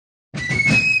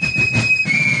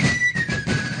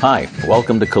Hi,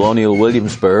 welcome to Colonial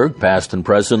Williamsburg, past and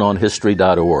present on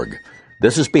History.org.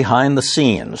 This is Behind the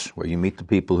Scenes, where you meet the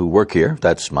people who work here.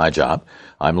 That's my job.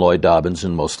 I'm Lloyd Dobbins,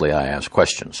 and mostly I ask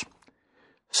questions.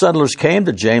 Settlers came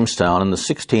to Jamestown in the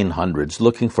 1600s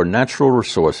looking for natural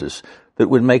resources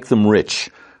that would make them rich.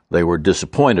 They were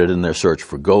disappointed in their search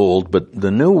for gold, but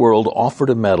the New World offered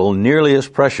a metal nearly as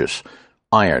precious,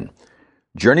 iron.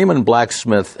 Journeyman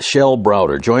blacksmith Shell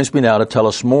Browder joins me now to tell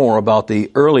us more about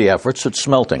the early efforts at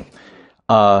smelting.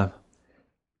 I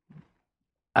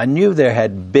knew there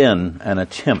had been an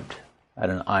attempt at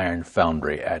an iron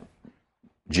foundry at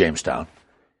Jamestown.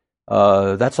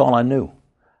 That's all I knew.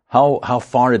 How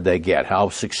far did they get? How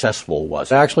successful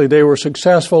was it? Actually, they were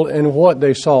successful in what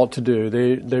they sought to do.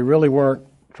 They really weren't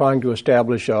trying to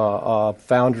establish a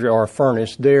foundry or a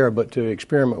furnace there, but to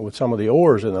experiment with some of the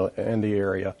ores in the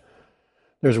area.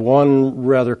 There's one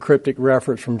rather cryptic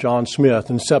reference from John Smith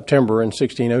in September in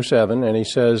 1607, and he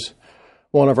says,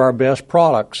 one of our best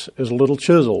products is little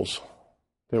chisels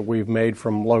that we've made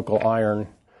from local iron.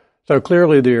 So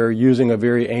clearly they're using a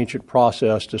very ancient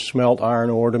process to smelt iron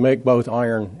ore to make both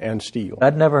iron and steel.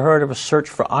 I'd never heard of a search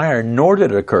for iron, nor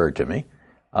did it occur to me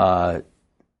that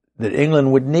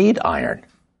England would need iron.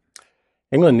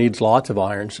 England needs lots of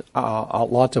iron.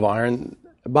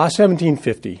 By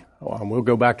 1750, we'll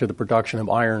go back to the production of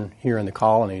iron here in the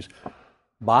colonies.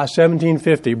 By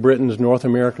 1750, Britain's North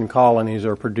American colonies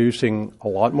are producing a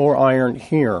lot more iron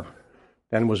here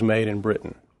than was made in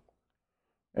Britain.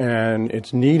 And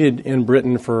it's needed in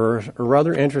Britain for a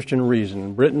rather interesting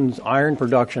reason. Britain's iron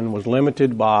production was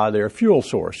limited by their fuel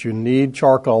source. You need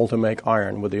charcoal to make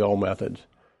iron with the old methods.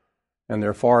 And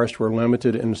their forests were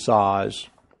limited in size.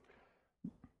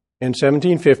 In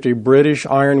 1750, British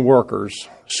iron workers,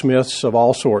 smiths of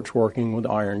all sorts working with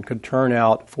iron, could turn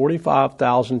out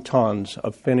 45,000 tons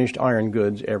of finished iron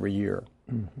goods every year.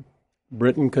 Mm-hmm.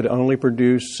 Britain could only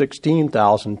produce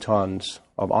 16,000 tons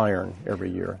of iron every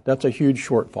year. That's a huge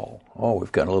shortfall. Oh,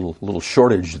 we've got a little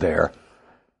shortage there.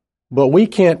 But we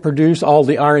can't produce all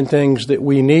the iron things that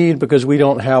we need because we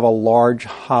don't have a large,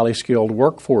 highly skilled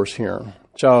workforce here.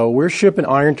 So we're shipping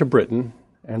iron to Britain,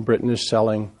 and Britain is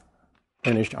selling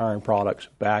finished iron products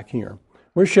back here.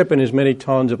 We're shipping as many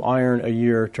tons of iron a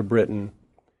year to Britain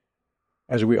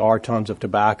as we are tons of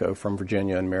tobacco from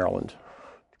Virginia and Maryland.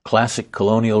 Classic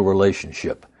colonial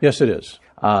relationship. Yes, it is.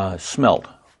 Smelt.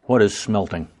 What is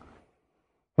smelting?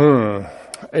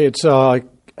 It's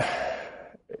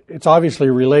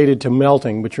obviously related to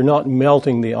melting, but you're not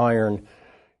melting the iron.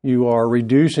 You are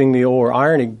reducing the ore.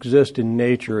 Iron exists in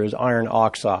nature as iron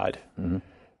oxide. Mm-hmm.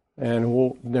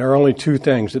 And there are only two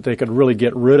things that they could really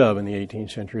get rid of in the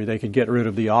 18th century. They could get rid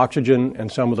of the oxygen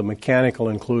and some of the mechanical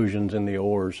inclusions in the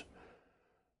ores.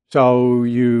 So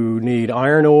you need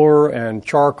iron ore and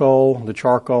charcoal. The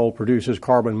charcoal produces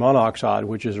carbon monoxide,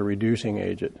 which is a reducing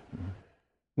agent. Mm-hmm.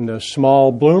 And the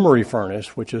small bloomery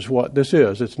furnace, which is what this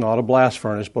is, it's not a blast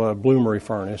furnace, but a bloomery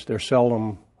furnace. They're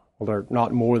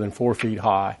not more than 4 feet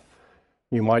high.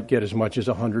 You might get as much as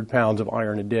 100 pounds of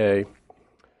iron a day.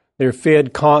 They're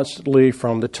fed constantly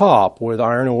from the top with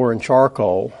iron ore and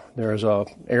charcoal. There's an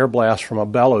air blast from a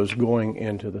bellows going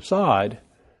into the side.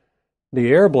 The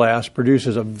air blast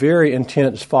produces a very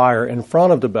intense fire in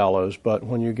front of the bellows, but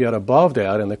when you get above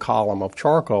that in the column of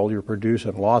charcoal, you're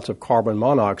producing lots of carbon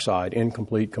monoxide,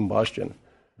 incomplete combustion.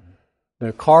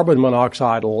 The carbon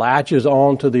monoxide latches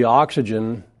onto the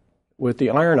oxygen with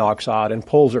the iron oxide and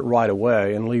pulls it right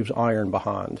away and leaves iron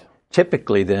behind.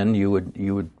 Typically, then, you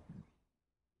would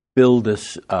build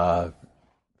this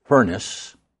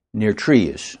furnace near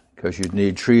trees, because you'd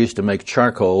need trees to make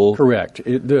charcoal. Correct.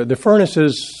 The furnace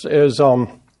is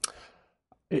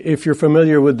if you're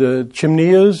familiar with the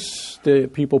chimneys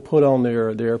that people put on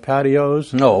their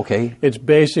patios. Oh, okay. It's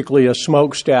basically a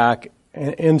smokestack.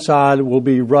 Inside will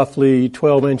be roughly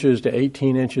 12 inches to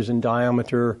 18 inches in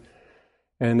diameter,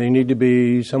 and they need to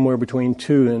be somewhere between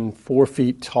 2 and 4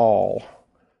 feet tall.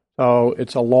 So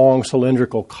it's a long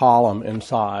cylindrical column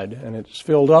inside, and it's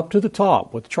filled up to the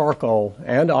top with charcoal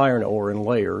and iron ore in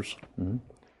layers. Mm-hmm.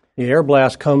 The air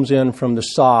blast comes in from the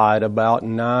side about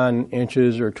 9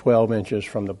 inches or 12 inches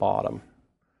from the bottom.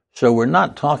 So we're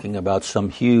not talking about some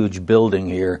huge building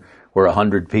here where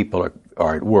 100 people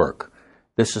are at work.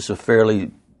 This is a fairly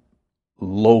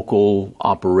local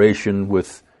operation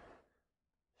with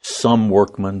some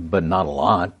workmen, but not a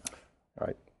lot.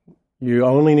 You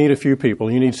only need a few people.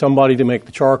 You need somebody to make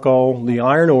the charcoal. The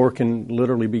iron ore can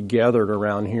literally be gathered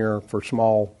around here for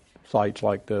small sites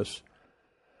like this.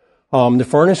 The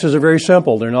furnaces are very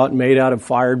simple. They're not made out of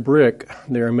fired brick.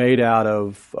 They're made out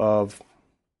of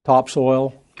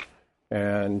topsoil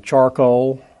and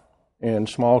charcoal in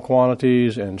small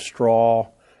quantities and straw,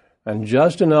 and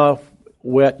just enough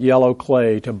wet yellow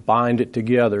clay to bind it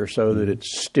together so that it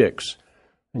sticks.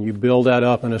 And you build that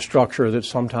up in a structure that's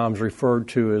sometimes referred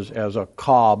to as a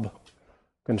cob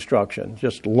construction,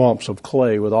 just lumps of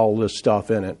clay with all this stuff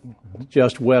in it,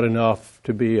 just wet enough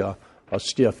to be a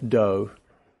stiff dough.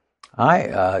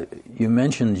 You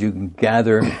mentioned you can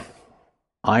gather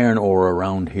iron ore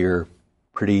around here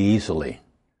pretty easily.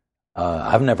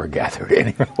 I've never gathered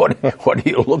any. What do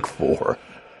you look for?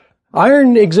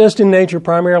 Iron exists in nature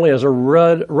primarily as a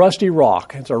rusty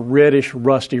rock. It's a reddish,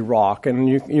 rusty rock, and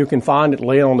you can find it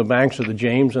laying on the banks of the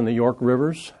James and the York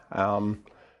rivers.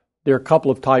 There are a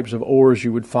couple of types of ores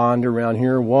you would find around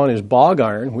here. One is bog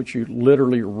iron, which you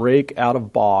literally rake out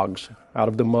of bogs, out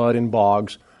of the mud in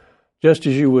bogs, just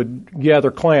as you would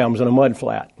gather clams in a mud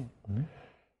flat.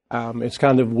 Mm-hmm. It's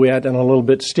kind of wet and a little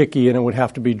bit sticky, and it would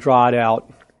have to be dried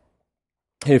out.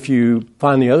 If you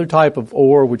find the other type of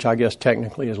ore, which I guess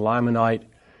technically is limonite,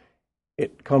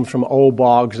 it comes from old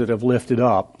bogs that have lifted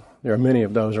up. There are many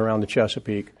of those around the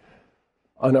Chesapeake.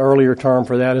 An earlier term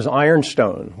for that is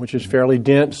ironstone, which is fairly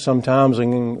dense sometimes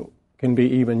and can be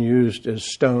even used as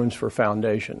stones for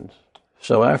foundations.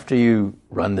 So after you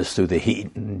run this through the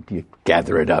heat and you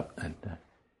gather it up,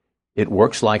 it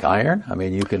works like iron? I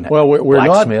mean, you can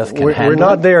blacksmith can handle it? We're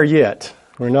not there yet.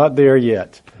 We're not there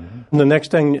yet. Mm-hmm. The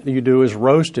next thing that you do is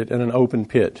roast it in an open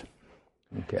pit.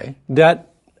 Okay. That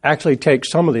actually takes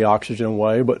some of the oxygen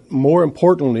away, but more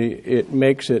importantly, it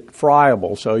makes it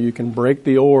friable. So you can break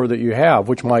the ore that you have,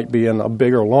 which might be in a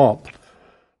bigger lump,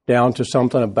 down to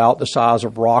something about the size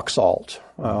of rock salt.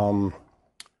 I'm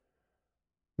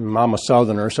a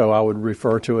Southerner, so I would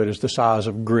refer to it as the size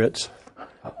of grits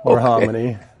or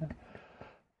hominy.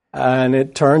 And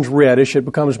it turns reddish. It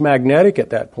becomes magnetic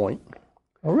at that point.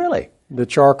 Oh, really? The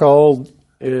charcoal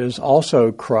is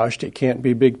also crushed. It can't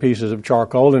be big pieces of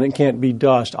charcoal, and it can't be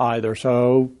dust either.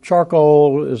 So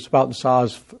charcoal is about the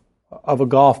size of a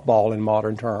golf ball in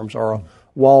modern terms, or a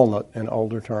walnut in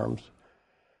older terms.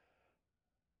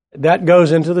 That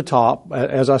goes into the top,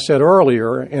 as I said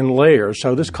earlier, in layers.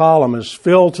 So this column is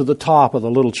filled to the top of the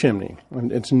little chimney,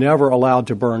 and it's never allowed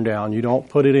to burn down. You don't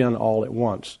put it in all at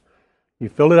once. You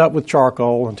fill it up with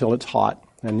charcoal until it's hot,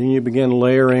 and then you begin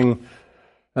layering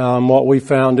what we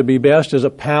found to be best is a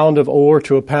pound of ore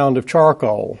to a pound of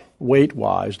charcoal,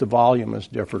 weight-wise. The volume is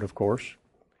different, of course.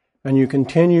 And you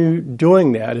continue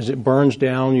doing that. As it burns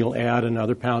down, you'll add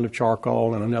another pound of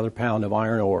charcoal and another pound of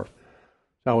iron ore.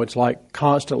 So it's like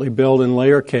constantly building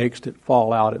layer cakes that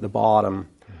fall out at the bottom.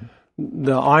 Mm-hmm.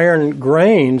 The iron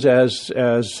grains, as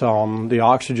the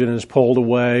oxygen is pulled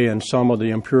away and some of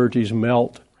the impurities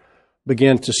melt,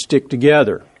 begin to stick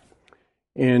together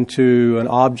into an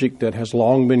object that has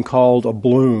long been called a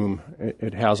bloom.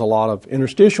 It has a lot of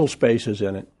interstitial spaces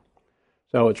in it.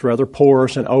 So it's rather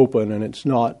porous and open, and it's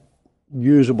not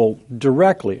usable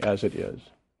directly as it is.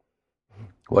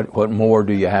 What more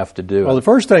do you have to do? Well, the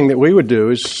first thing that we would do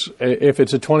is, if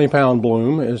it's a 20-pound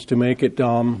bloom, is to make it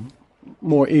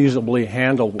more easily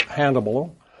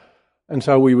handleable. And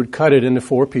so we would cut it into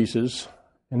 4 pieces.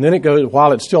 And then it goes,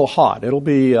 while it's still hot, it'll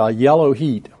be yellow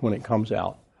heat when it comes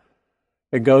out.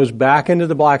 It goes back into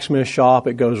the blacksmith shop.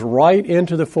 It goes right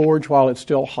into the forge while it's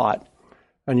still hot.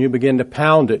 And you begin to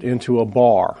pound it into a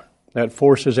bar. That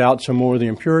forces out some more of the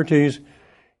impurities.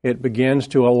 It begins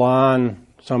to align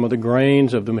some of the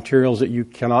grains of the materials that you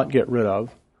cannot get rid of,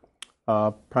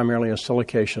 primarily a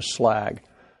silicaceous slag.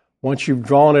 Once you've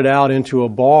drawn it out into a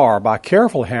bar by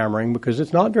careful hammering, because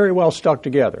it's not very well stuck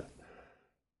together,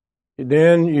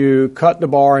 then you cut the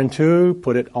bar in 2,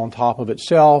 put it on top of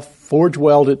itself, forge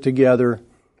weld it together,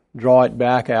 draw it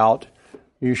back out.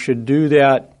 You should do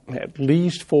that at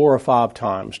least 4 or 5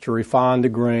 times to refine the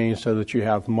grain so that you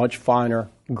have much finer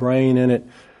grain in it.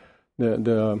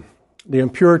 The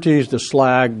impurities, the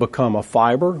slag, become a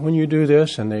fiber when you do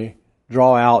this, and they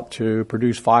draw out to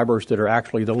produce fibers that are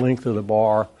actually the length of the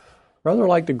bar, rather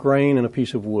like the grain in a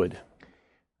piece of wood.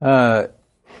 So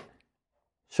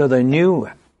they knew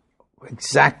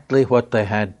exactly what they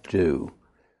had to do.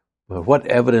 But what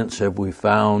evidence have we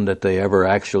found that they ever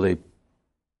actually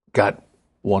got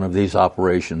one of these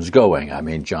operations going? I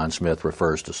mean, John Smith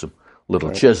refers to some little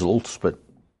chisels, but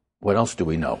what else do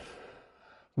we know?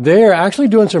 They're actually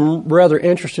doing some rather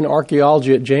interesting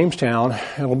archaeology at Jamestown.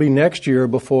 It'll be next year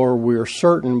before we're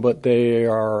certain, but they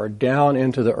are down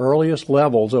into the earliest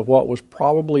levels of what was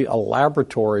probably a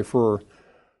laboratory for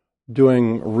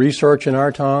doing research in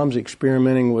our times,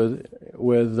 experimenting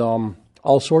with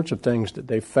all sorts of things that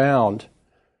they found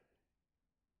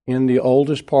in the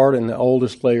oldest part and the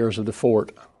oldest layers of the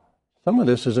fort. Some of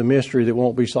this is a mystery that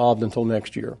won't be solved until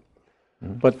next year.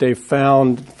 but they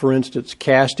found, for instance,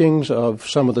 castings of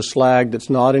some of the slag that's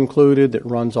not included that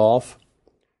runs off.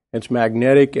 It's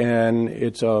magnetic, and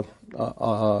it's a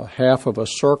half of a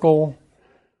circle.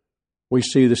 We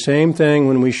see the same thing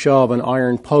when we shove an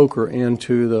iron poker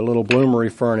into the little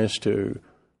bloomery furnace to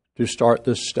start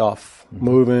this stuff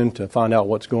moving, to find out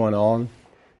what's going on.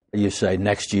 You say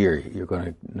next year you're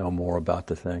going to know more about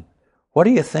the thing. What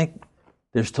do you think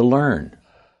there's to learn?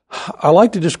 I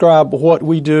like to describe what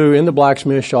we do in the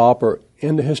blacksmith shop or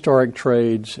in the historic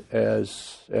trades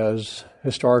as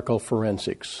historical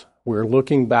forensics. We're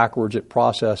looking backwards at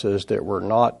processes that were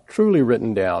not truly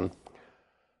written down.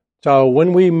 So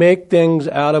when we make things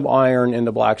out of iron in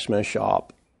the blacksmith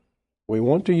shop, we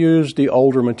want to use the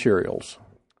older materials.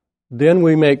 Then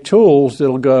we make tools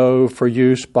that'll go for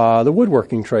use by the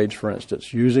woodworking trades, for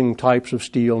instance, using types of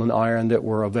steel and iron that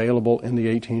were available in the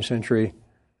 18th century.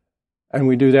 And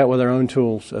we do that with our own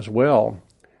tools as well.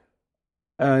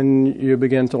 And you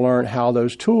begin to learn how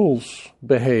those tools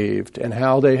behaved and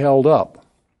how they held up.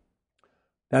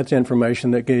 That's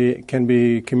information that can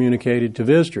be communicated to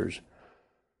visitors.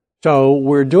 So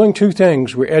we're doing two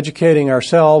things. We're educating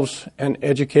ourselves and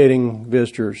educating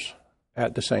visitors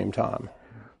at the same time.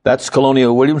 That's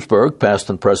Colonial Williamsburg, past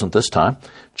and present this time.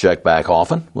 Check back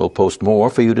often. We'll post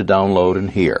more for you to download and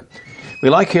hear.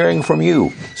 We like hearing from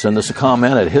you. Send us a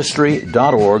comment at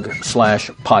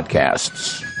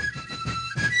history.org/podcasts.